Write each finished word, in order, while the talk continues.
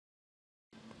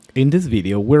In this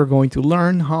video, we're going to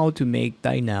learn how to make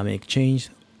dynamic chains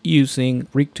using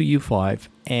RIG2U5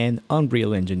 and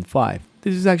Unreal Engine 5.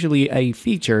 This is actually a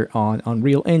feature on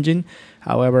Unreal Engine.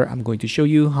 However, I'm going to show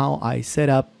you how I set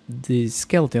up the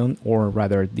skeleton, or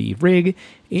rather the rig,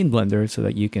 in Blender so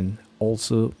that you can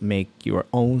also make your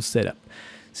own setup.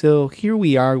 So here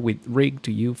we are with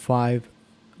RIG2U5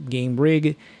 game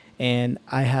rig, and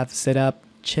I have set up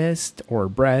chest or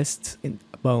breasts in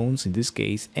bones in this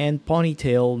case, and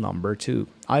ponytail number 2.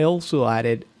 I also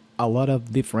added a lot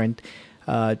of different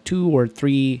 2 or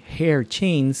 3 hair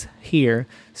chains here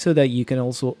so that you can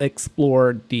also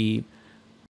explore the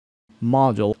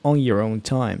module on your own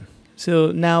time.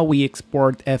 So now we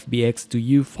export FBX to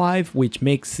U5, which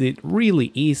makes it really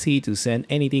easy to send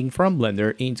anything from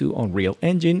Blender into Unreal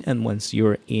Engine. And once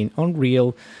you're in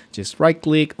Unreal, just right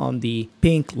click on the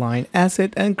pink line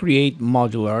asset and create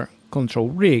Modular Control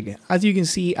rig. As you can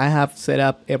see, I have set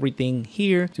up everything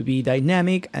here to be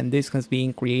dynamic, and this has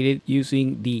been created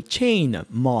using the chain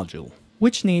module,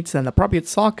 which needs an appropriate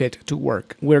socket to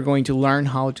work. We're going to learn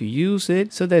how to use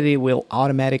it so that it will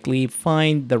automatically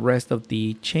find the rest of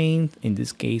the chain, in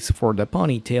this case for the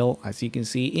ponytail, as you can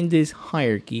see in this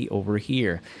hierarchy over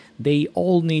here. They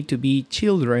all need to be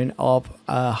children of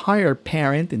a higher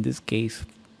parent, in this case,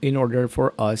 in order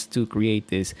for us to create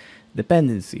these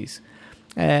dependencies.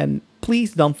 And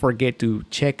please don't forget to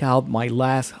check out my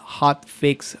last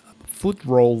hotfix foot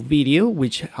roll video,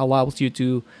 which allows you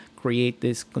to create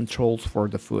these controls for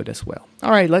the foot as well.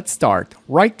 All right, let's start.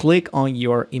 Right click on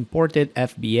your imported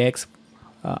FBX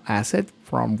asset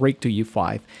from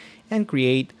RIG2U5 and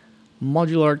create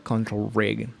Modular Control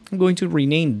rig. I'm going to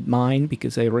rename mine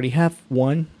because I already have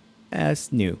one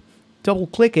as new. Double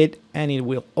click it and it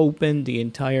will open the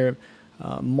entire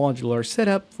modular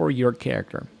setup for your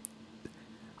character.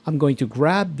 I'm going to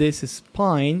grab this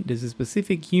spine, this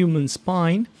specific human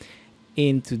spine,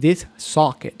 into this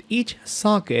socket. Each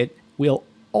socket will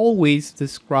always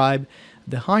describe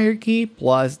the hierarchy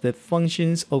plus the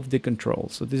functions of the control.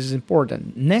 So this is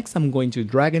important. Next, I'm going to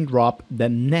drag and drop the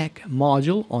neck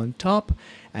module on top,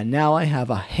 and now I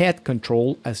have a head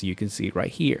control, as you can see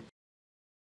right here.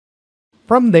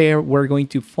 From there, we're going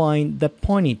to find the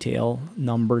ponytail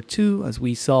number 2, as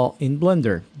we saw in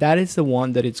Blender. That is the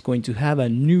one that it's going to have a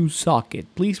new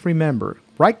socket. Please remember,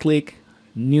 right click,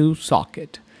 new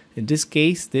socket. In this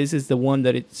case, this is the one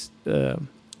that it's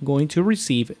going to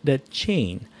receive the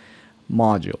chain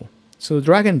module. So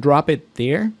drag and drop it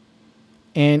there,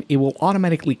 and it will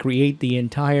automatically create the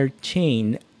entire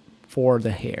chain for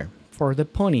the hair, for the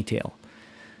ponytail.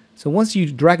 So once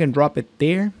you drag and drop it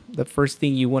there, the first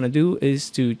thing you want to do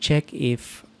is to check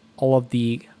if all of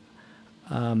the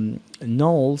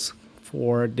nulls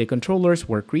for the controllers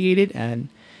were created, and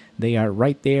they are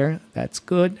right there. That's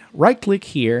good. Right click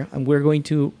here, and we're going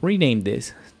to rename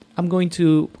this. I'm going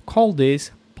to call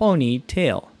this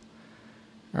Ponytail. All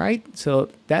right, so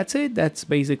that's it. That's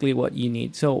basically what you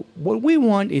need. So what we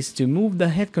want is to move the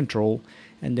head control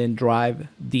and then drive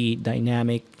the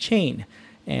dynamic chain.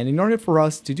 And in order for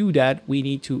us to do that, we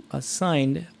need to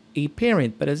assign a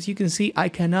parent. But as you can see, I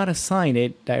cannot assign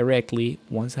it directly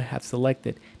once I have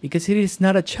selected, because it is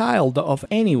not a child of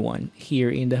anyone here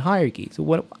in the hierarchy. So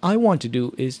what I want to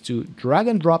do is to drag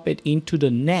and drop it into the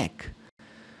neck.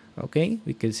 Okay,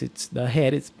 because it's the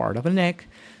head, it's part of a neck.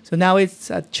 So now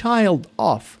it's a child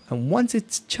of, and once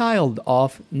it's child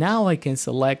of, now I can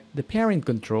select the parent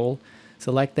control,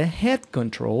 select the head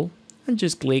control, and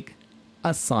just click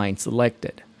assign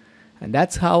selected. And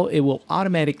that's how it will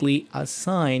automatically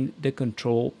assign the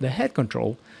control, the head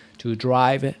control, to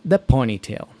drive the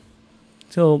ponytail.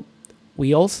 So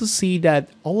we also see that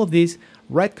all of these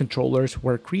red controllers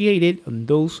were created, and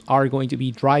those are going to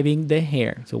be driving the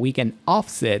hair. So we can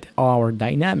offset our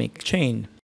dynamic chain.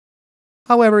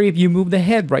 However, if you move the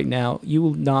head right now, you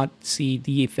will not see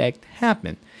the effect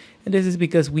happen. And this is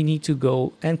because we need to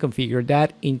go and configure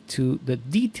that into the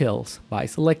details by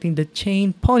selecting the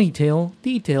chain ponytail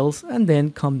details and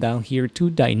then come down here to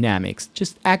dynamics.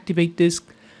 Just activate this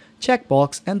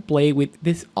checkbox and play with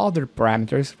these other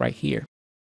parameters right here.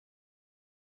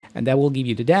 And that will give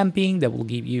you the damping, that will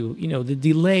give you, the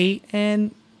delay,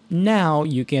 and now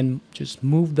you can just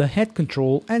move the head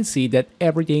control and see that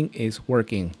everything is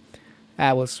working.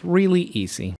 That was really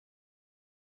easy.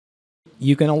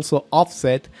 You can also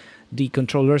offset the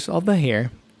controllers of the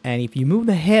hair, and if you move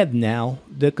the head now,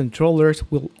 the controllers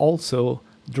will also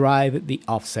drive the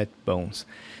offset bones.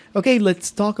 Okay, let's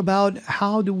talk about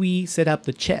how do we set up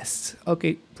the chest.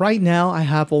 Okay, right now I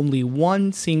have only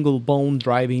one single bone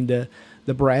driving the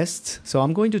breasts, so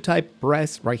I'm going to type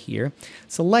breast right here,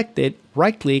 select it,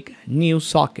 right click, new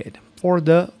socket for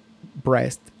the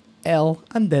breast L,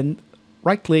 and then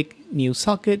right click new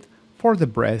socket for the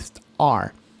breast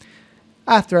R.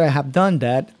 After I have done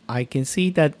that, I can see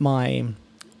that my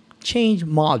change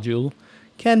module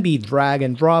can be drag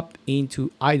and drop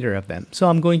into either of them. So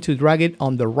I'm going to drag it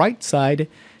on the right side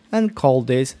and call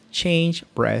this change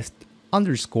breast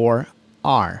underscore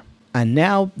R. And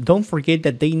now don't forget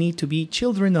that they need to be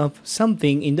children of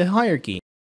something in the hierarchy.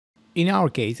 In our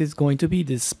case, it's going to be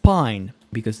the spine,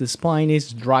 because the spine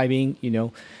is driving,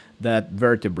 that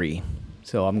vertebrae.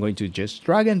 So I'm going to just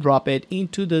drag and drop it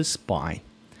into the spine.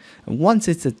 And once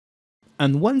it's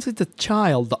a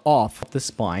child of the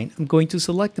spine, I'm going to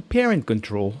select the parent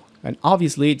control. And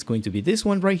obviously it's going to be this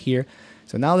one right here.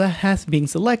 So now that has been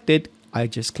selected, I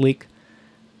just click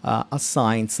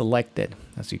assign selected.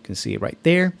 As you can see right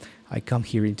there, I come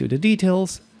here into the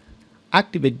details,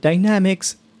 activate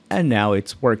dynamics, and now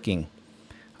it's working.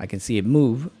 I can see it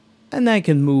move, and I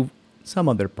can move some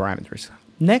other parameters.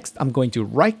 Next, I'm going to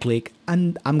right click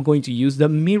and I'm going to use the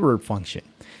mirror function.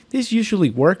 This usually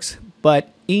works,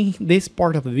 but in this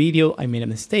part of the video, I made a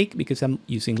mistake because I'm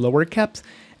using lower caps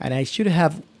and I should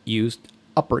have used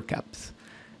upper caps.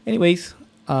 Anyways,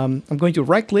 I'm going to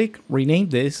right click, rename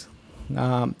this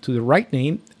to the right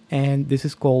name, and this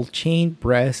is called chain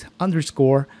breast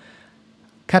underscore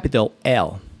capital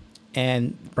L.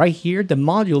 And right here, the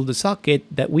module, the socket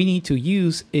that we need to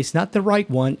use is not the right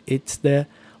one, it's the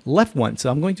left one.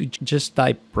 So I'm going to just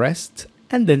type breast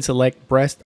and then select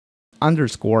breast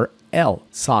underscore L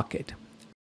socket.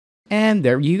 And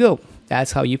there you go.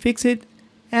 That's how you fix it.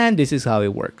 And this is how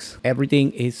it works.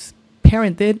 Everything is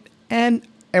parented and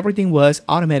everything was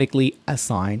automatically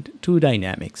assigned to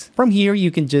dynamics. From here, you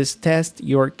can just test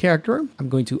your character. I'm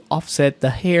going to offset the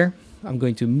hair. I'm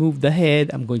going to move the head.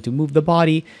 I'm going to move the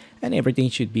body, and everything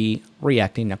should be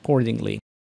reacting accordingly.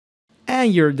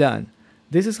 And you're done.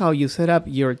 This is how you set up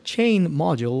your chain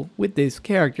module with this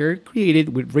character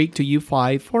created with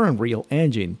RIG2U5 for Unreal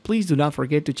Engine. Please do not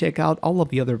forget to check out all of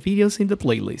the other videos in the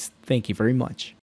playlist. Thank you very much.